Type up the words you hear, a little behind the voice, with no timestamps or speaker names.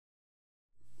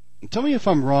Tell me if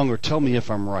I'm wrong or tell me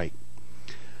if I'm right.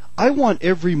 I want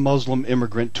every Muslim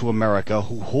immigrant to America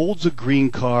who holds a green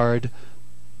card,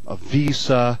 a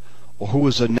visa, or who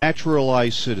is a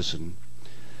naturalized citizen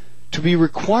to be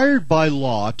required by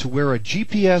law to wear a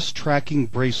GPS tracking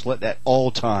bracelet at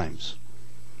all times.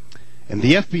 And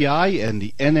the FBI and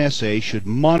the NSA should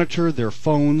monitor their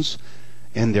phones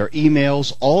and their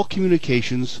emails, all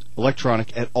communications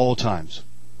electronic at all times,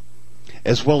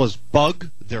 as well as bug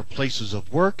their places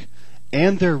of work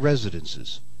and their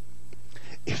residences.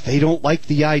 If they don't like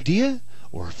the idea,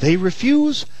 or if they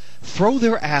refuse, throw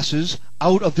their asses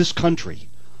out of this country.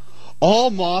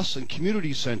 All mosques and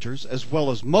community centers, as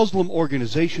well as Muslim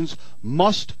organizations,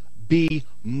 must be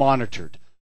monitored.